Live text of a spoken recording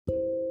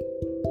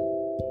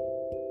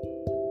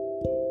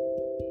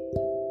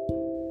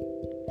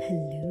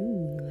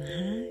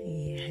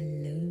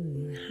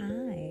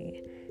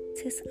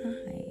is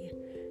I,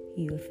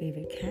 your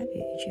favorite cabbage.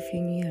 If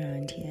you're new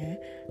around here,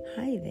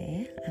 hi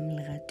there, I'm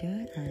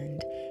Lerato,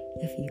 and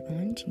if you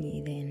aren't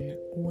new, then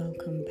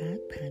welcome back,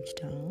 Patch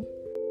Doll.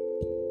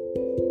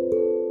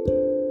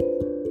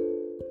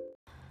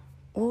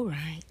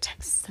 Alright,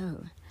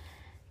 so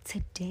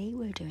today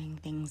we're doing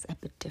things a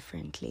bit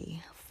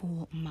differently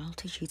for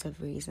multitudes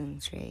of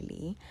reasons,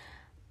 really.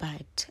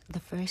 But the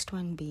first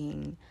one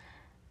being,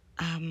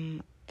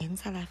 in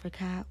South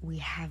Africa, we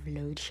have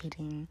load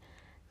shedding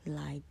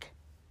like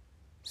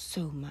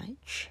so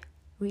much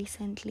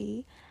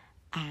recently,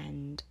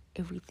 and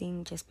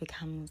everything just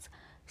becomes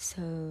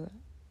so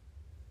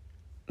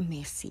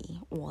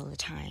messy all the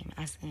time,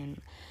 as in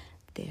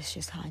there's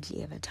just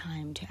hardly ever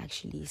time to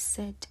actually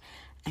sit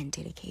and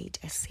dedicate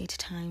a set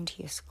time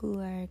to your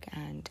schoolwork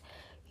and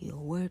your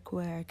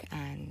work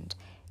and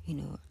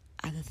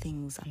other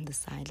things on the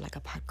side like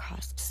a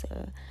podcast.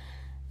 So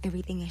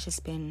everything has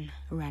just been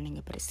running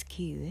a bit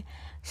askew.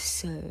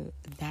 So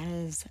that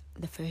is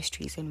the first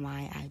reason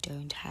why I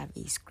don't have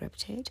a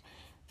scripted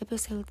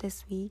episode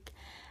this week.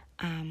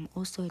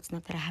 Also, it's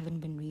not that I haven't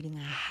been reading.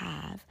 I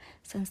have.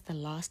 Since the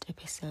last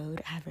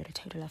episode, I've read a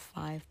total of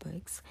 5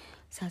 books.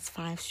 So that's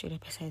 5 straight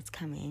episodes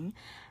coming.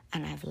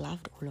 And I've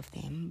loved all of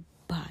them.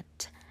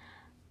 But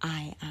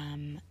I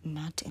am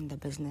not in the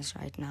business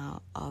right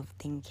now of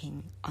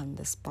thinking on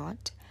the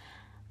spot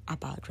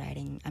about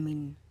writing,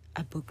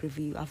 a book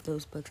review of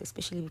those books,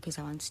 especially because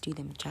I want to do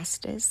them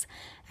justice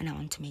and I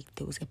want to make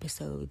those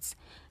episodes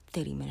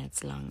 30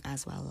 minutes long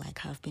as well, like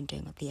how I've been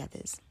doing with the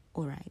others.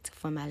 Alright,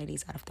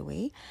 formalities out of the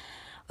way.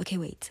 Okay,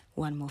 wait,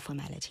 one more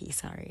formality,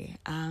 sorry.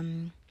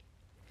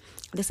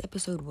 This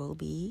episode will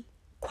be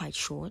quite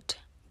short,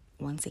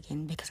 once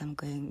again, because I'm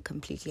going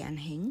completely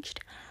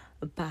unhinged,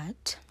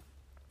 but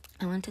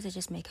I wanted to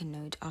just make a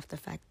note of the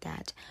fact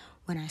that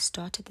when I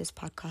started this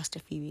podcast a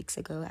few weeks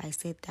ago, I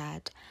said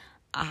that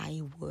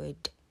I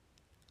would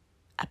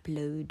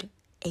upload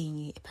a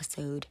new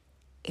episode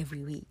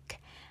every week.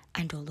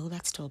 And although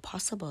that's still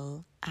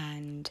possible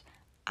and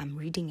I'm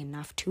reading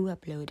enough to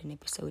upload an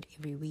episode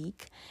every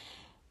week,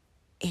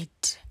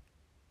 it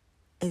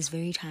is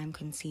very time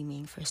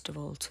consuming, first of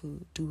all,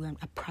 to do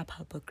a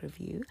proper book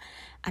review.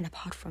 And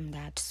apart from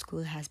that,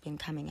 school has been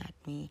coming at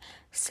me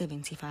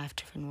 75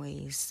 different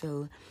ways.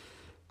 So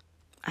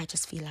I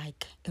just feel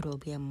like it will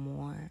be a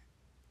more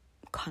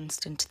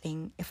constant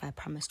thing if I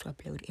promise to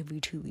upload every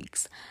 2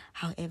 weeks.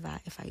 However,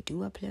 if I do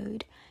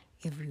upload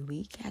every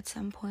week at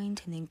some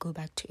point and then go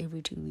back to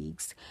every 2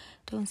 weeks,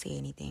 don't say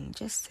anything.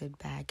 Just sit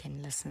back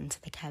and listen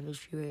to the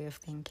cabbage way of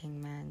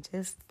thinking, man.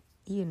 Just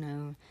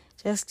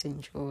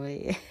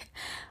enjoy.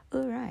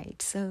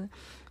 Alright, so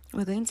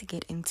we're going to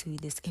get into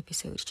this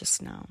episode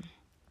just now.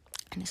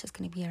 And it's just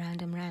going to be a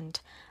random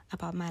rant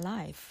about my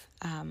life.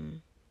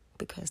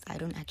 Because I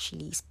don't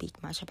actually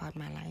speak much about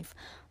my life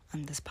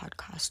on this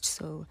podcast.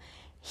 So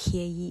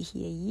hear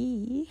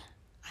ye,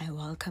 I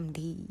welcome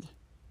thee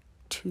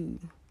to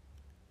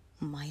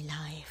my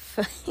life.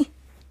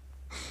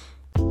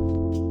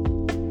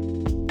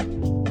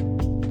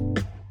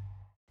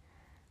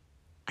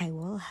 I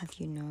will have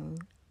you know,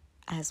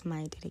 as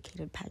my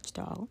dedicated patch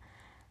doll,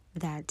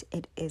 that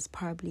it is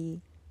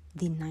probably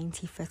the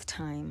 95th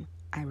time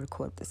I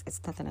record this.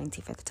 It's not the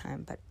 95th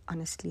time, but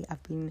honestly,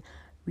 I've been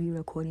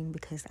re-recording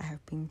because I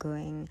have been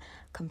going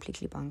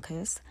completely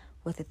bonkers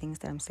with the things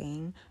that I'm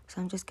saying.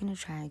 So I'm just going to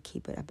try and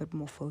keep it a bit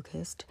more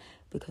focused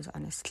because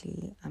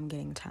honestly, I'm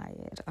getting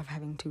tired of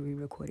having to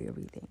re-record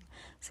everything.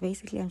 So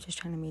basically, I'm just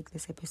trying to make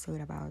this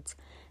episode about,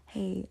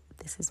 hey,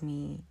 this is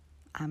me.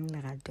 I'm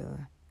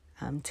Lerato.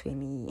 I'm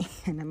 20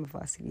 and I'm a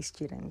varsity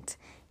student.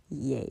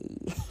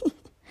 Yay.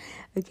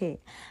 Okay.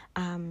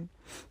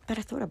 But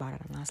I thought about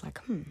it and I was like,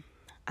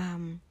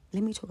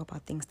 let me talk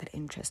about things that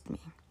interest me.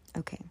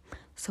 Okay,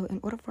 so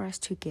in order for us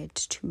to get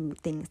to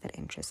things that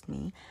interest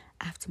me,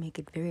 I have to make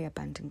it very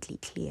abundantly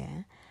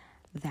clear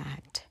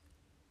that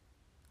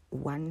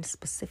one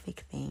specific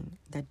thing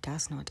that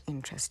does not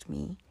interest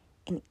me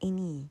in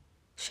any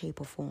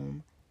shape or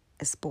form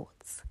is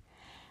sports.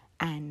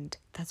 And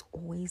that's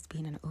always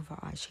been an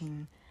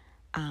overarching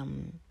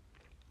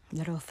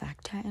little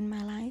factor in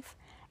my life.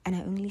 And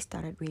I only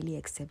started really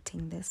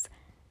accepting this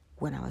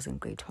when I was in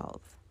grade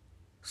 12.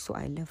 So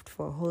I lived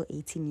for a whole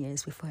 18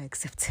 years before I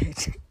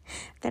accepted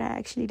that I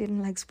actually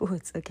didn't like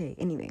sports. Okay,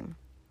 anyway.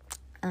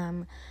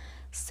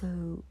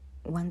 So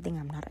one thing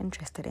I'm not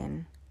interested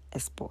in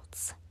is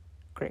sports.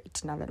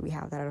 Great, now that we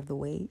have that out of the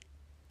way,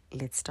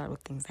 let's start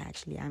with things I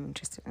actually am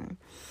interested in.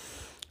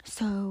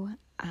 So,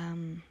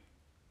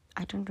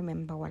 I don't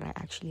remember what I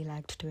actually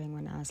liked doing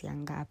when I was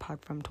younger,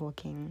 apart from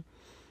talking.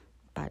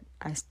 But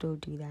I still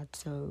do that,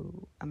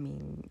 so,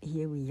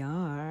 here we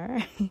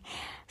are.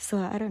 So,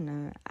 I don't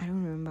know. I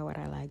don't remember what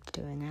I liked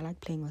doing. I like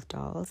playing with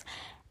dolls.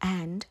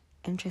 And,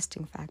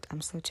 interesting fact,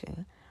 I'm so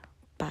too.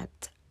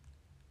 But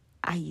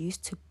I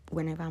used to,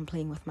 whenever I'm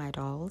playing with my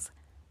dolls,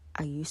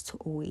 I used to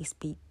always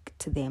speak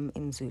to them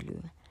in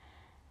Zulu.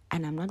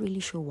 And I'm not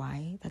really sure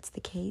why that's the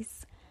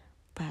case.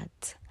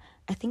 But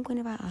I think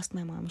whenever I asked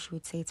my mom, she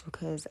would say it's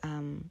because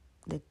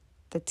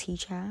the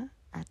teacher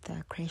at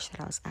the creche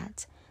that I was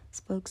at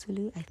spoke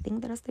Zulu. I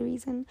think that was the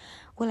reason.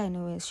 All I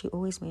know is she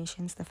always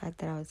mentions the fact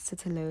that I would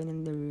sit alone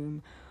in the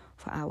room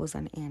for hours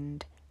on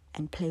end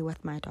and play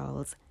with my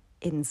dolls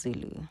in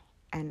Zulu.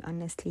 And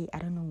honestly, I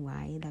don't know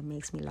why that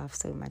makes me laugh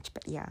so much,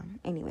 but yeah,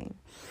 anyway.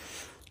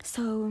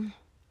 So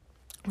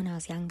when I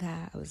was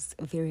younger, I was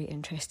very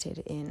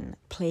interested in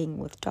playing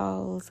with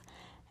dolls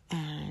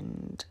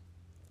and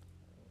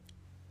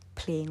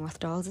playing with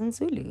dolls in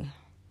Zulu,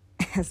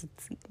 as it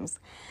seems.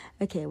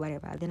 Okay,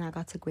 whatever. Then I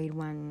got to grade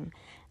 1,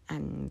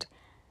 and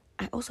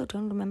I also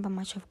don't remember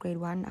much of grade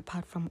 1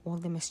 apart from all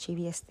the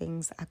mischievous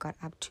things I got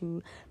up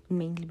to,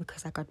 mainly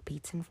because I got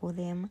beaten for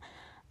them.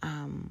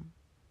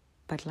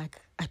 But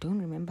I don't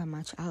remember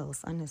much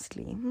else,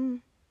 honestly.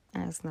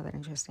 That's not that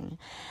interesting.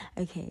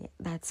 Okay,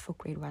 that's for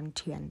grade 1,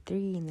 2, and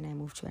 3. And then I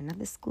moved to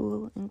another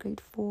school in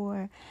grade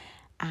 4.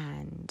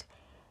 And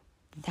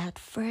that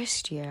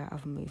first year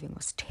of moving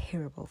was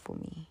terrible for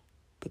me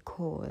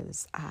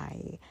because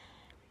and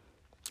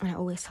I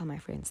always tell my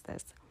friends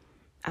this,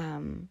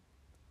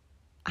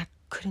 I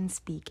couldn't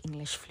speak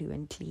English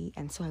fluently,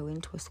 and so I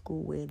went to a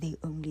school where they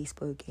only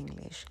spoke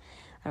English.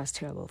 That was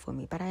terrible for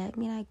me, but I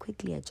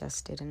quickly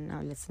adjusted, and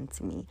now listen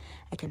to me.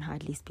 I can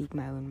hardly speak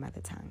my own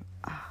mother tongue.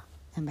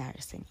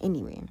 Embarrassing.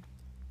 Anyway,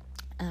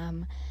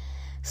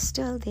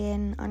 still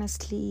then,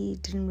 honestly,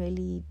 didn't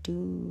really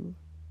do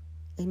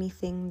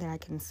anything that I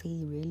can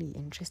say really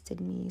interested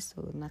me,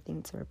 so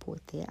nothing to report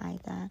there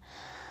either.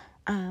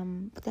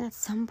 But then at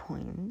some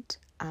point,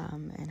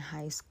 in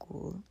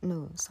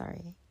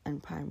in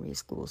primary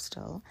school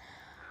still,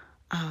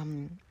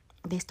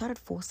 they started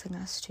forcing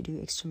us to do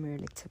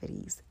extramural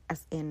activities,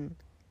 as in,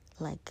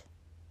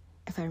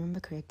 if I remember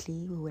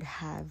correctly, we would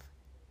have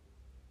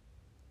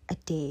a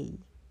day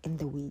in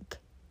the week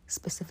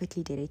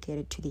specifically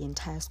dedicated to the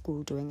entire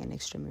school doing an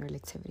extramural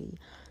activity.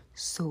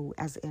 So,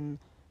 as in,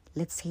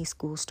 let's say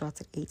school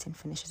starts at 8 and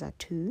finishes at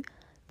 2,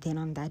 then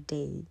on that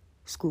day,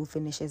 school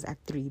finishes at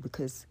 3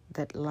 because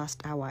that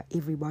last hour,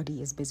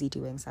 everybody is busy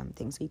doing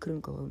something, so you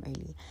couldn't go home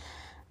early.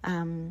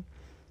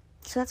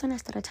 So that's when I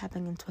started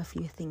tapping into a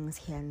few things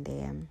here and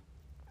there,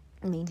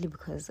 mainly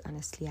because,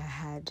 honestly, I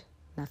had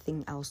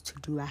nothing else to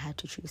do. I had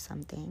to choose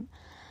something.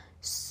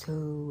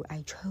 So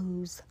I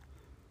chose,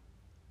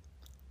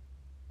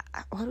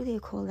 what do they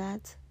call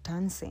that?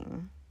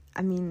 Dancing.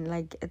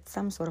 It's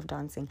some sort of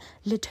dancing.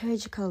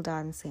 Liturgical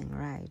dancing,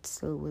 right?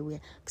 So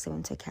because I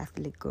went to a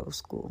Catholic girls'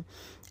 school.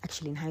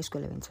 Actually, in high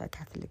school, I went to a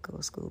Catholic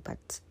girls' school,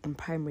 but in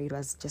primary, it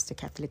was just a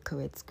Catholic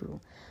co-ed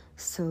school.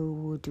 So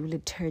we'll do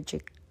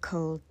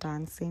liturgical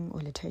dancing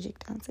or liturgic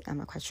dancing. I'm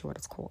not quite sure what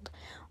it's called.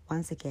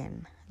 Once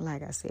again,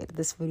 like I said,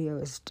 this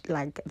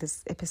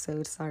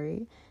episode,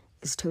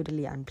 is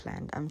totally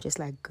unplanned. I'm just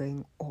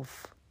going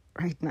off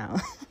right now.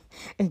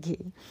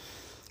 Okay.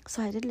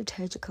 So I did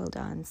liturgical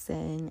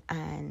dancing,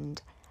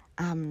 and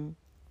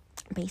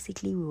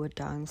basically we would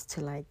dance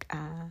to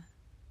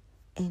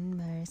in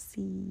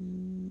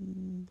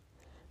mercy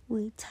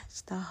we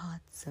touch the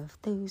hearts of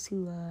those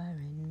who are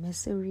in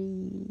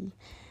misery.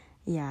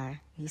 Yeah, it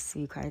used to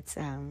be quite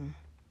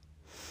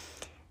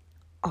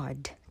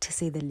odd, to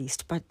say the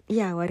least, but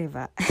yeah,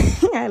 whatever.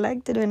 I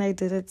liked it when I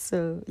did it,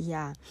 so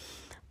yeah.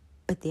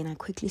 But then I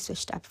quickly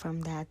switched up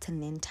from that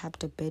and then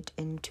tapped a bit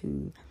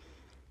into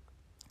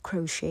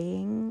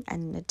crocheting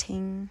and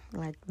knitting,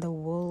 the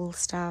wool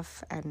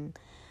stuff, and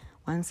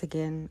once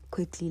again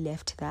quickly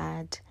left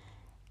that,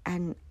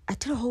 and I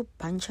did a whole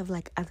bunch of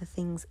other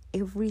things,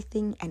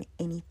 everything and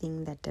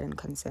anything that didn't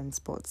concern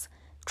sports.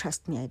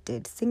 Trust me, I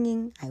did.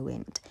 Singing, I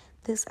went.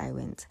 This, I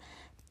went.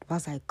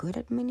 Was I good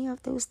at many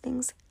of those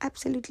things?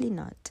 Absolutely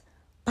not.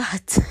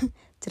 But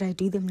did I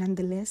do them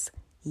nonetheless?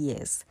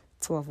 Yes,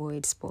 to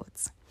avoid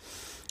sports.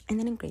 And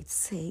then in grade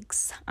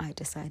 6, I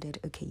decided,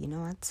 okay, you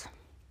know what?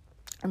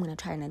 I'm going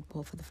to try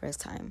netball for the first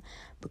time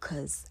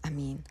because,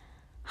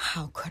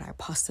 how could I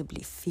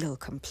possibly feel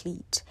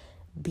complete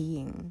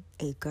being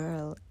a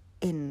girl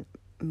in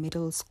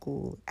middle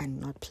school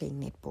and not playing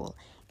netball?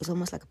 It's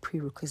almost like a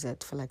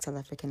prerequisite for South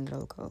African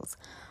little girls,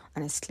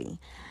 honestly.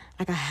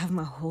 I have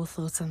my whole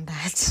thoughts on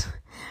that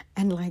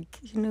and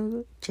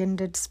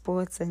gendered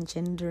sports and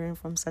gendering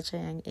from such a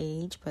young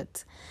age,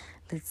 but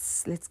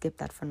let's skip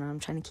that for now. I'm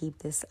trying to keep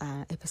this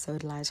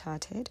episode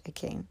lighthearted.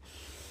 Okay,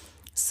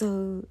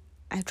 so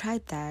I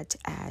tried that,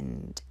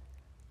 and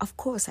of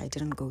course I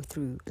didn't go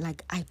through.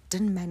 I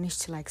didn't manage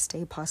to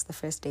stay past the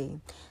first day.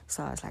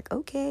 So I was like,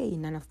 okay,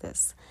 none of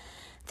this.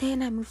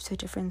 Then I moved to a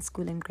different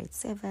school in grade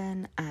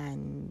 7,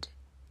 and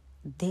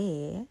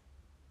there,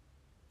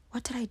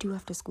 what did I do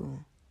after school?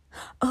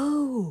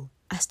 Oh,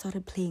 I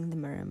started playing the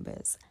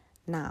marimbas.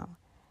 Now,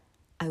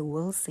 I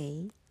will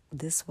say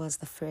this was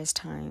the first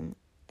time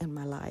in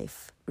my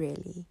life,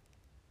 really,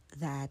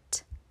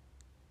 that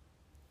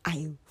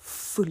I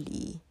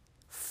fully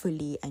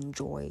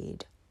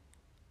enjoyed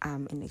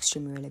an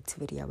extramural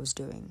activity I was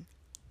doing.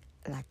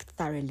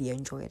 Thoroughly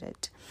enjoyed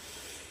it.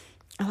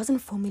 I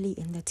wasn't formally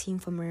in the team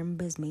for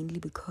marimbas, mainly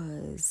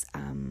because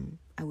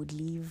I would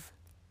leave.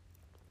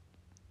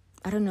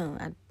 I don't know.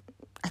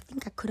 I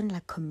think I couldn't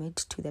like commit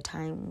to the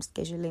time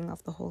scheduling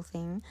of the whole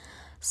thing.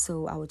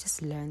 So I would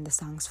just learn the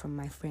songs from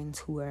my friends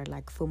who were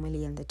like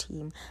formerly in the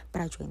team.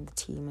 But I joined the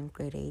team in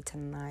grade 8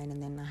 and 9,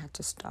 and then I had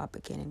to stop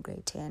again in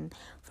grade 10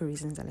 for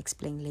reasons I'll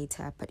explain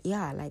later. But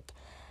yeah, like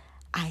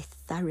I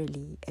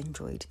thoroughly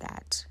enjoyed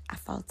that. I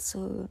felt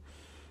so,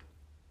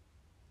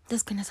 this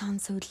is gonna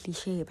sound so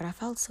cliche, but I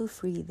felt so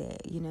free there,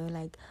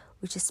 like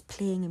we're just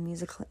playing a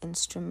musical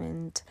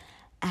instrument,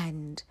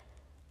 and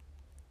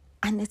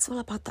it's all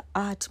about the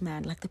art,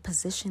 man, like the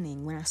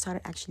positioning. When I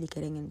started actually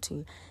getting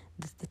into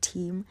the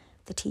team,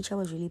 the teacher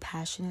was really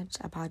passionate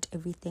about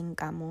everything.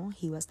 Gamo,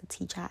 he was the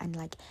teacher, and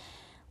like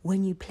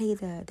when you play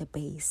the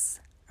bass,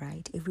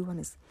 right,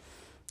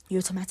 you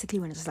automatically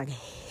want to just like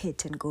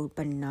hit and go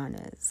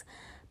bananas.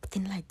 But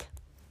then like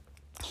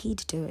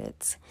he'd do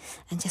it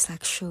and just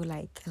like show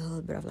like a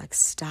little bit of like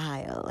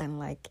style and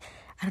like,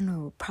 I don't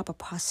know, proper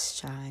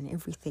posture and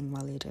everything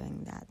while you're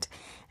doing that.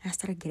 And I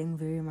started getting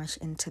very much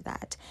into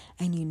that.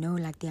 And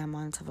like the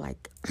amount of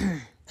like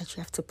that you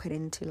have to put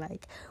into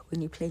like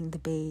when you're playing the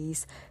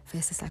bass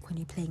versus like when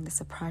you're playing the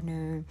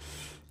soprano,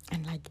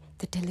 and like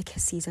the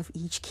delicacies of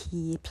each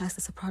key. Plus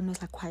the soprano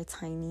is like quite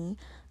tiny,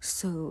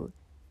 so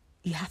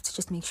you have to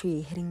just make sure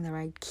you're hitting the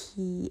right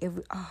key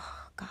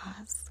gosh.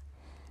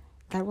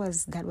 That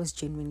was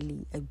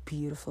genuinely a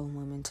beautiful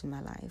moment in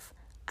my life.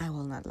 I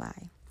will not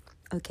lie.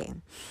 Okay.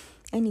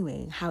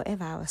 Anyway,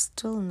 however, I was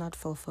still not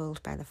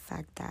fulfilled by the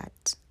fact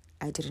that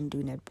I didn't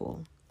do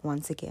netball.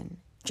 Once again,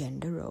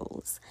 gender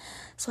roles.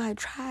 So I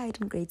tried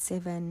in grade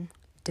 7,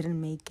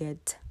 didn't make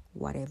it,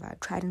 whatever.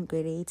 Tried in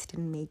grade 8,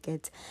 didn't make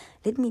it.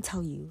 Let me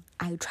tell you,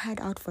 I tried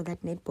out for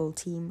that netball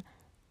team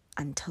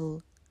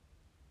until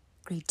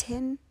grade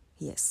 10,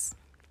 yes.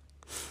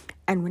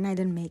 And when I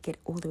didn't make it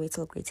all the way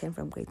till grade 10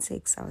 from grade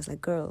 6, I was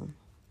like,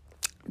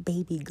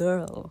 baby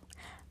girl,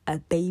 a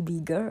baby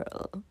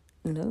girl.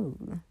 No,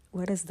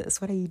 what is this?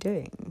 What are you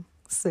doing?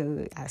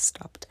 So I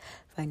stopped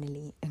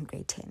finally in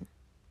grade 10.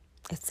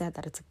 It's sad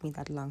that it took me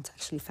that long to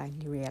actually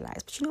finally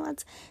realize. But you know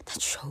what?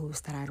 That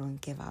shows that I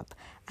don't give up.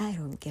 I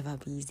don't give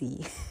up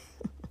easy.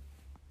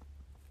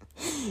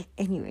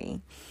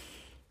 Anyway,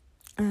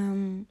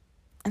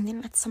 and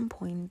then at some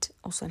point,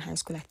 also in high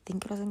school, I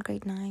think it was in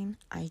grade 9,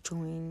 I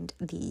joined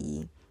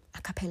the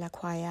a cappella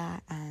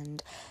choir,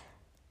 and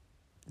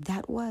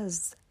that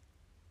was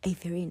a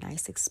very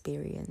nice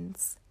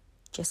experience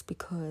just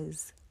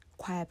because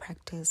choir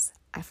practice,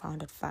 I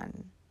found it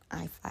fun.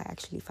 I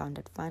actually found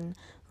it fun.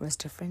 It was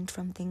different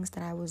from things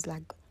that I was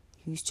like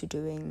used to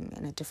doing,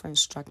 and a different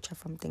structure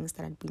from things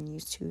that I'd been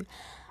used to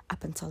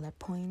up until that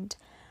point.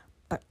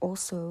 But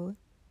also,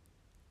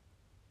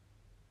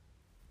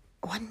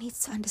 one needs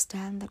to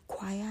understand that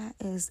choir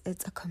it's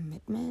a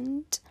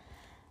commitment,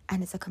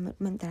 and it's a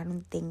commitment that I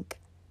don't think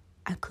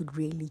I could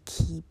really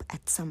keep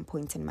at some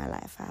point in my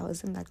life. I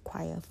was in that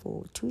choir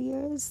for 2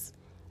 years.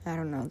 I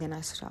don't know, then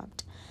I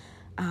stopped.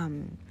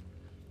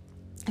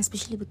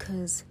 Especially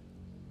because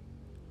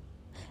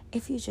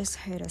if you just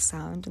heard a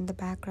sound in the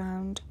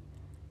background,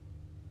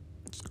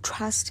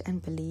 trust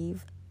and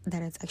believe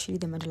that it's actually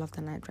the middle of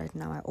the night right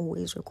now. I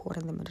always record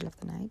in the middle of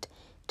the night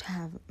to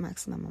have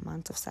maximum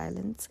amount of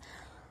silence.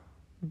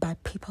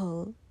 But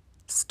people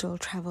still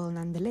travel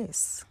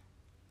nonetheless,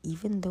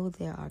 even though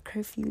there are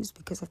curfews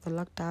because of the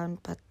lockdown.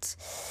 But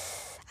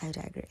I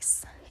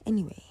digress.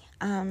 Anyway,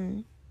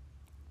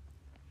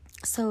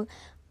 so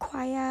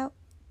choir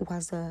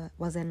was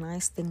a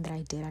nice thing that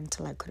I did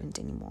until I couldn't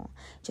anymore.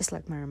 Just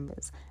like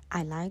marimbas,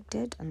 I liked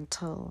it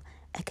until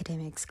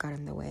academics got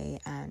in the way,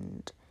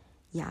 and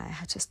I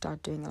had to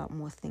start doing a lot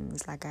more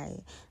things. Like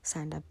I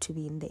signed up to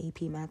be in the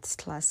AP maths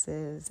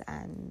classes,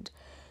 and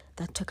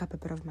that took up a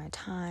bit of my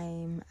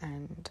time.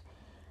 And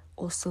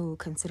also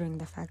considering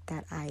the fact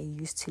that I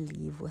used to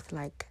leave with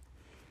like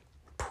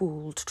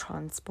pooled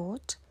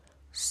transport,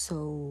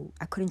 so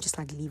I couldn't just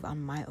like leave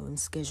on my own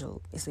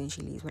schedule,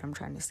 essentially is what I'm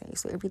trying to say.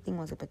 So everything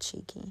was a bit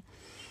shaky.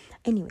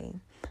 Anyway,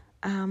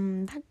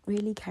 that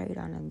really carried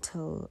on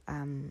until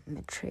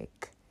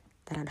matric,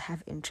 that I'd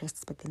have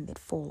interests but then they'd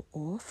fall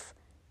off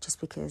just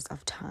because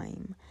of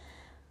time.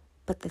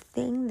 But the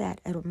thing that,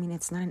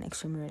 it's not an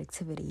extramural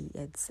activity,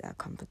 it's a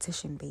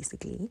competition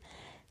basically,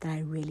 that I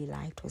really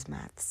liked was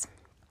maths.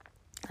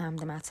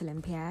 The Maths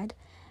Olympiad.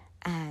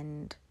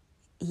 And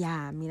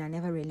I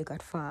never really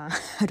got far.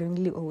 I don't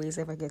really always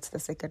ever get to the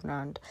second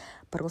round.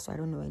 But also I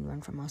don't know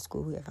anyone from our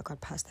school who ever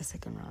got past the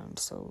second round.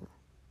 So,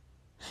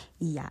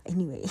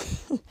 anyway.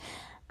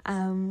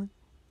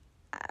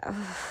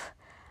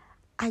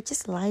 I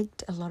just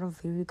liked a lot of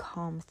very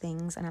calm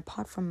things. And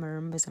apart from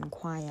marimbas and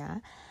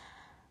choir,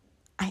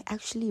 I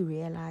actually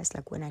realized,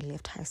 like, when I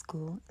left high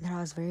school, that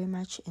I was very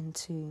much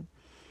into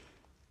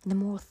the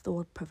more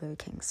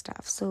thought-provoking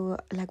stuff. So,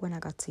 like, when I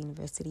got to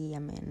university,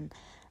 I'm in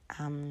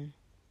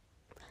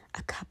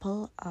a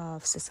couple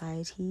of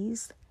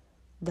societies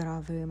that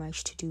are very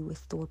much to do with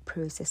thought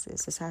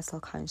processes, societal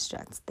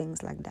constructs,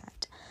 things like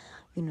that.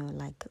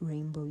 Like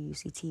Rainbow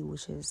UCT,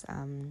 which is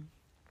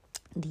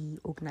the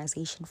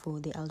organization for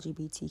the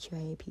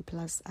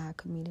LGBTQIAP+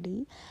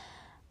 community.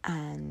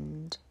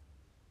 And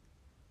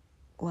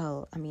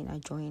well, I mean, I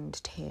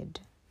joined TEDx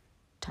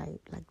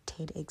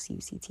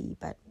UCT,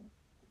 but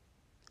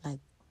like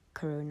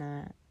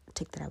Corona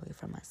took that away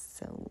from us.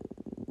 So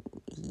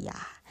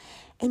yeah.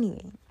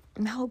 Anyway,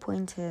 my whole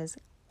point is,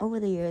 over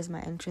the years,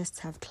 my interests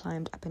have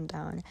climbed up and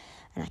down,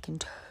 and I can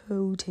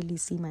totally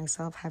see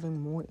myself having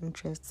more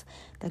interests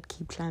that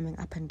keep climbing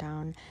up and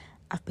down.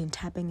 I've been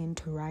tapping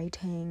into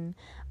writing.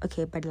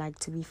 Okay, but like,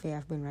 to be fair,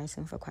 I've been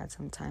writing for quite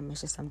some time.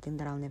 It's just something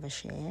that I'll never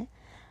share,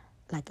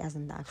 like as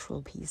in the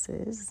actual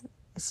pieces.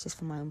 It's just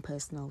for my own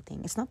personal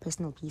thing. It's not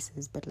personal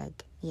pieces, but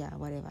like, yeah,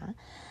 whatever.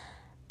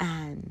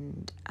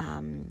 And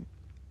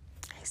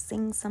I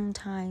sing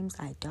sometimes,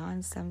 I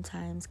dance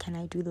sometimes. Can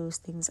I do those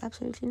things?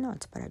 Absolutely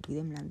not, but I do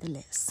them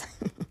nonetheless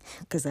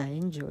because I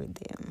enjoy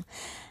them.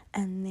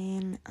 And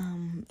then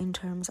in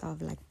terms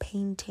of like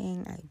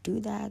painting, I do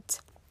that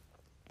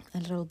a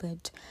little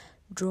bit.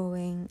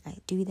 Drawing, I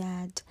do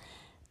that.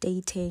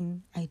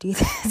 Dating, I do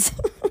that.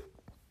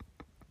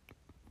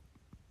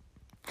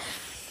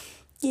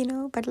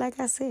 But like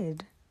I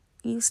said,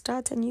 you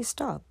start and you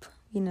stop,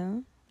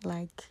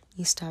 like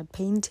you start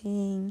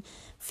painting,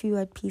 few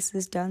art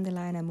pieces down the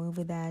line, I'm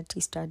over that.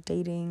 You start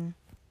dating,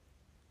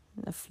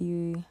 a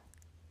few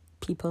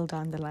people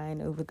down the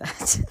line, over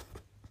that.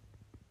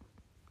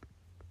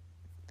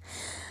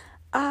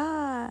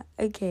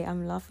 Okay,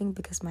 I'm laughing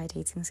because my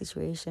dating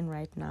situation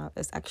right now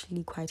is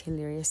actually quite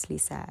hilariously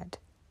sad.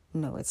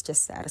 No, it's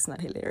just sad, it's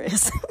not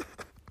hilarious.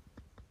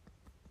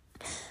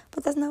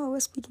 But that's not what we're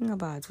speaking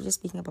about. We're just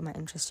speaking about my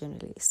interest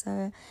generally.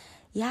 So,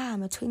 yeah,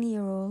 I'm a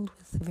 20-year-old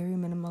with very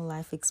minimal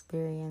life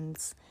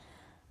experience,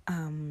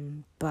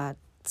 but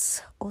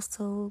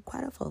also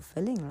quite a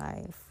fulfilling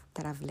life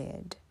that I've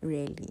led,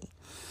 really.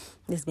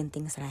 There's been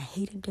things that I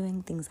hated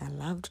doing, things I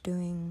loved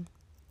doing.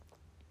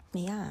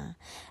 Yeah,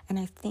 and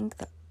I think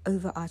the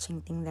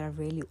overarching thing that I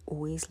really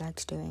always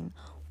liked doing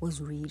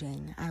was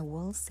reading. I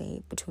will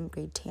say between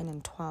grade 10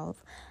 and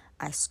 12,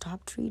 I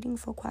stopped reading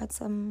for quite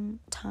some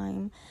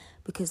time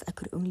because I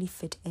could only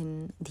fit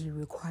in the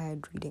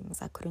required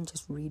readings. I couldn't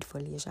just read for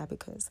leisure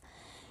because,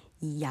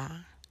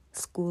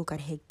 school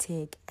got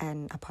hectic,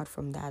 and apart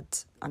from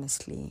that,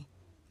 honestly,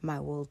 my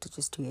will to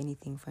just do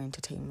anything for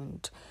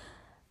entertainment,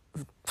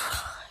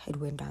 it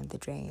went down the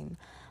drain.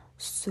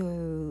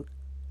 So,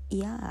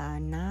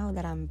 now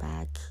that I'm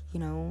back,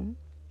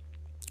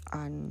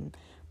 on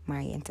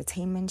my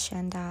entertainment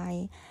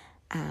shandai,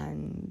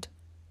 and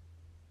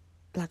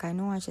like, I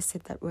know I just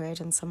said that word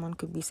and someone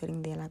could be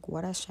sitting there like,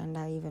 what does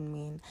Shanda even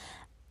mean?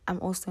 I'm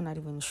also not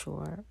even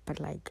sure, but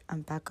like,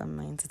 I'm back on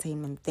my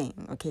entertainment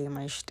thing, okay,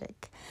 my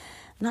shtick.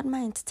 Not my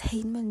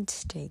entertainment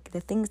shtick,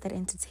 the things that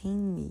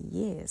entertain me,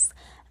 yes.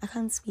 I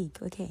can't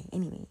speak, okay,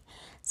 anyway.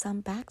 So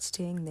I'm back to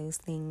doing those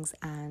things,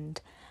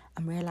 and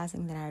I'm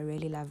realizing that I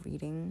really love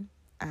reading,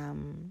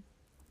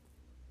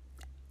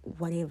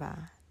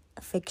 whatever,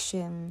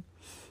 fiction.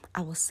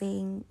 I was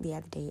saying the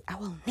other day, I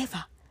will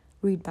never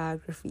read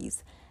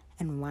biographies.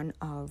 And one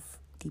of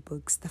the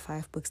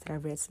 5 books that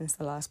I've read since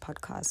the last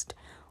podcast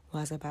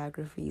was a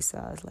biography. So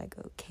I was like,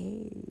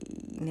 okay,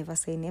 never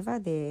say never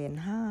then,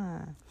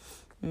 huh?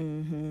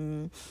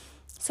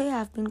 So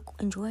yeah, I've been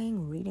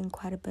enjoying reading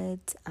quite a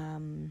bit,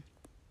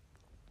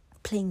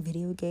 playing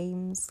video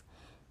games.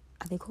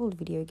 Are they called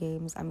video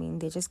games? I mean,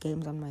 they're just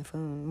games on my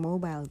phone,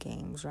 mobile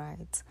games,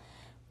 right?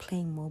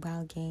 Playing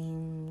mobile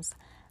games,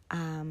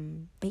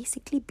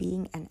 basically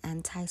being an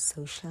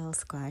antisocial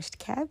squashed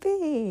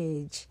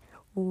cabbage.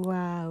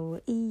 Wow,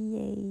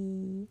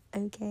 yay,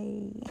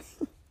 okay.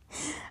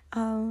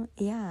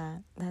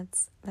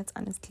 That's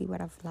honestly what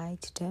I've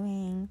liked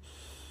doing.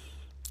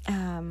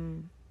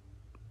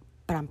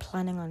 But I'm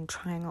planning on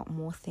trying out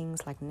more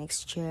things. Like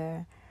next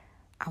year,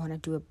 I want to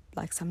do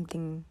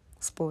something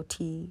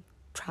sporty,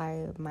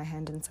 try my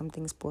hand in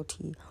something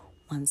sporty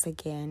once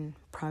again,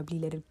 probably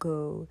let it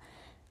go.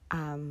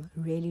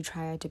 Really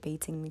try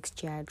debating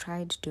next year. I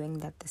tried doing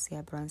that this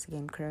year, but once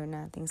again,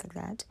 Corona, things like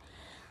that.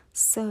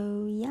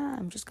 So yeah,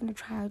 I'm just gonna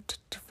try out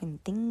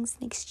different things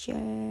next year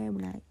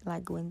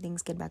when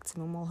things get back to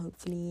normal,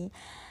 hopefully.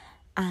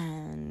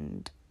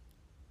 And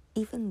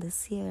even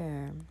this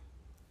year,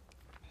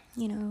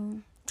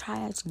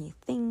 try out new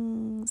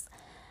things.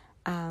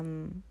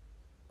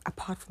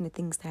 Apart from the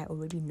things that I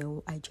already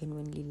know I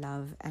genuinely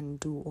love and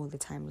do all the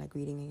time, like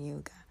reading and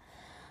yoga.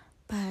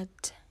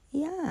 But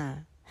yeah,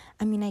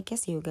 I mean, I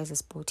guess yoga is a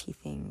sporty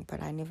thing,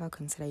 but I never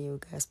consider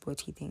yoga a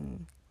sporty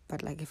thing.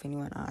 But like, if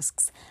anyone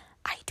asks,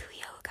 I do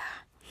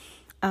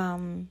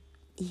yoga.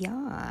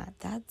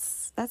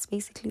 That's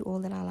basically all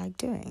that I like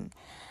doing.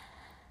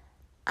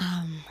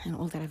 And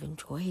all that I've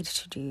enjoyed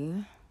to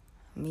do.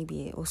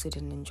 Maybe I also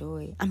didn't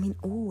enjoy. I mean,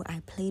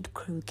 I played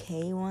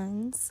croquet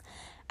once,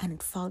 and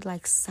it felt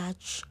like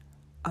such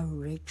a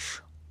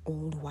rich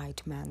old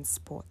white man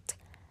sport.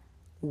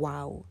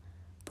 Wow.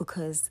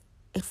 Because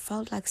it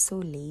felt like so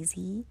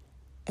lazy.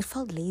 It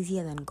felt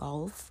lazier than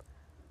golf,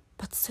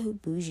 but so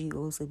bougie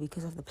also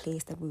because of the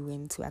place that we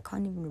went to. I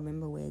can't even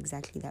remember where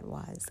exactly that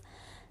was.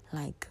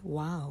 Like,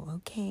 wow,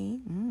 okay.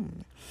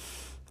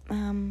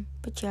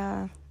 But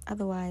yeah,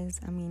 otherwise,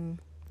 I mean,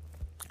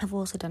 I've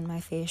also done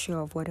my fair share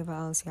of whatever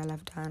else y'all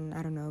have done.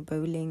 I don't know,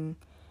 bowling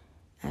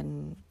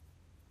and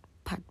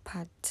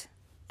putt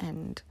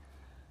and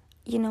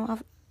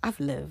I've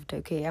lived,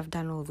 okay? I've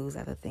done all those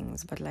other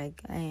things, but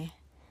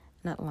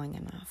not long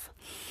enough.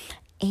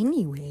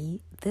 Anyway,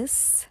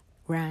 this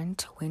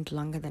rant went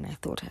longer than I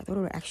thought. I thought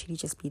it would actually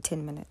just be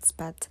 10 minutes,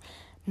 but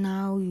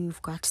now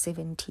you've got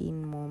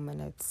 17 more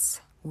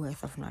minutes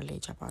worth of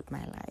knowledge about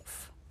my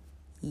life.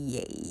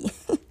 Yay.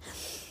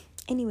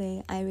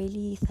 Anyway, I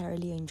really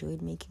thoroughly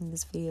enjoyed making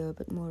this video a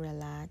bit more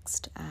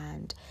relaxed,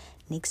 and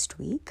next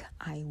week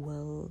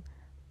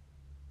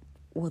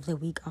the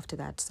week after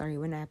that,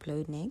 when I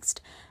upload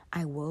next,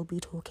 I will be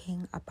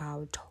talking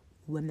about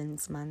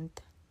Women's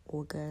Month,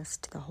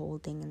 August, the whole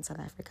thing in South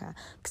Africa.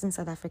 Because in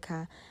South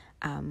Africa,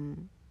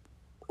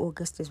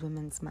 August is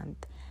Women's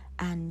Month.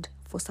 And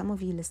for some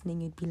of you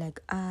listening, you'd be like,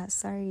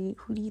 sorry,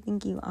 who do you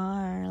think you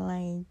are?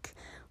 Like,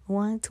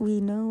 what? We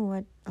know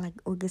what,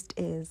 August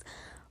is.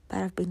 But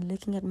I've been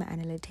looking at my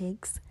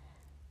analytics,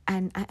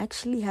 and I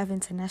actually have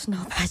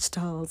international patch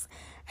dolls.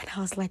 And I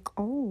was like,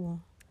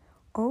 oh,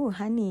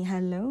 honey,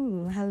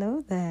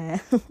 hello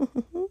there.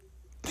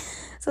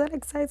 So that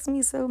excites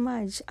me so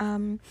much.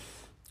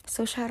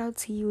 So shout out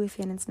to you if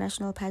you're an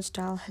international patch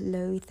doll.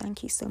 Hello,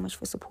 thank you so much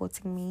for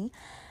supporting me.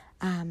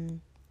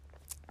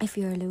 If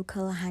you're a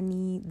local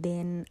honey,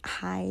 then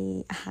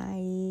hi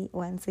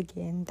once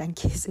again.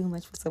 Thank you so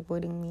much for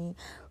supporting me.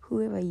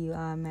 Whoever you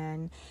are,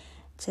 man,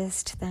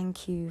 just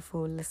thank you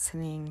for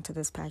listening to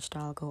this patch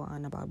doll go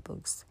on about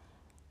books.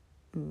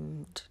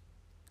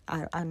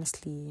 I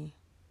honestly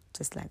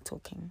just like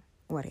talking,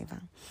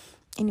 whatever.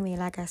 Anyway,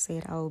 like I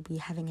said, I'll be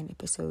having an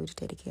episode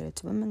dedicated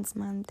to Women's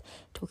Month,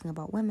 talking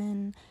about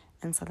women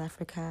in South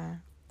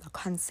Africa, the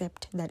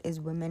concept that is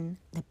women,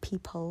 the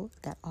people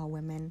that are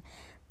women,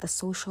 the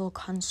social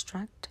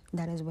construct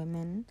that is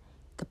women,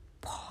 the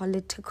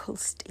political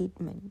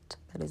statement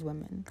that is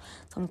women.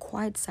 So I'm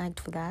quite psyched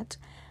for that.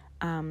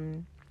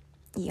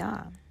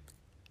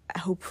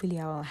 Hopefully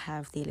I'll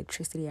have the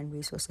electricity and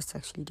resources to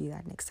actually do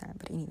that next time.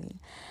 But anyway,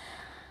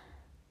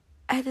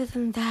 other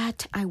than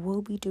that, I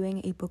will be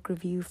doing a book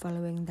review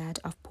following that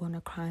of Born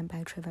a Crime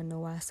by Trevor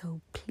Noah.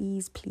 So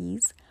please,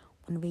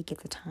 when we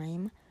get the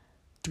time,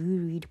 do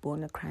read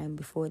Born a Crime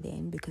before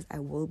then, because I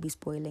will be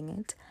spoiling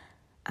it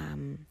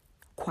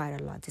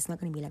quite a lot. It's not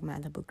going to be like my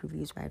other book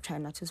reviews where I try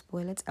not to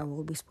spoil it. I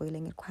will be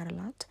spoiling it quite a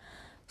lot.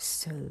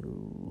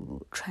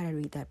 So try to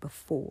read that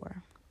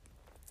before,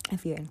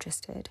 if you're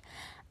interested.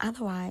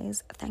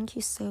 Otherwise, thank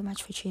you so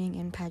much for tuning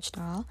in, Patch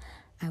Doll.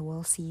 I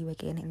will see you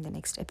again in the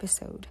next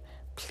episode.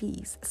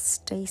 Please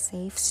stay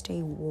safe,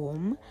 stay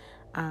warm.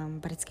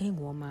 But it's getting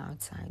warmer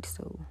outside,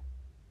 so,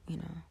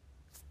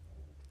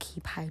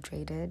 keep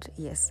hydrated.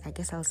 Yes, I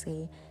guess I'll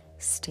say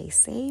stay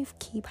safe,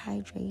 keep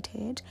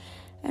hydrated,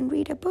 and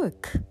read a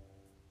book.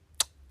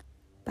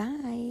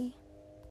 Bye.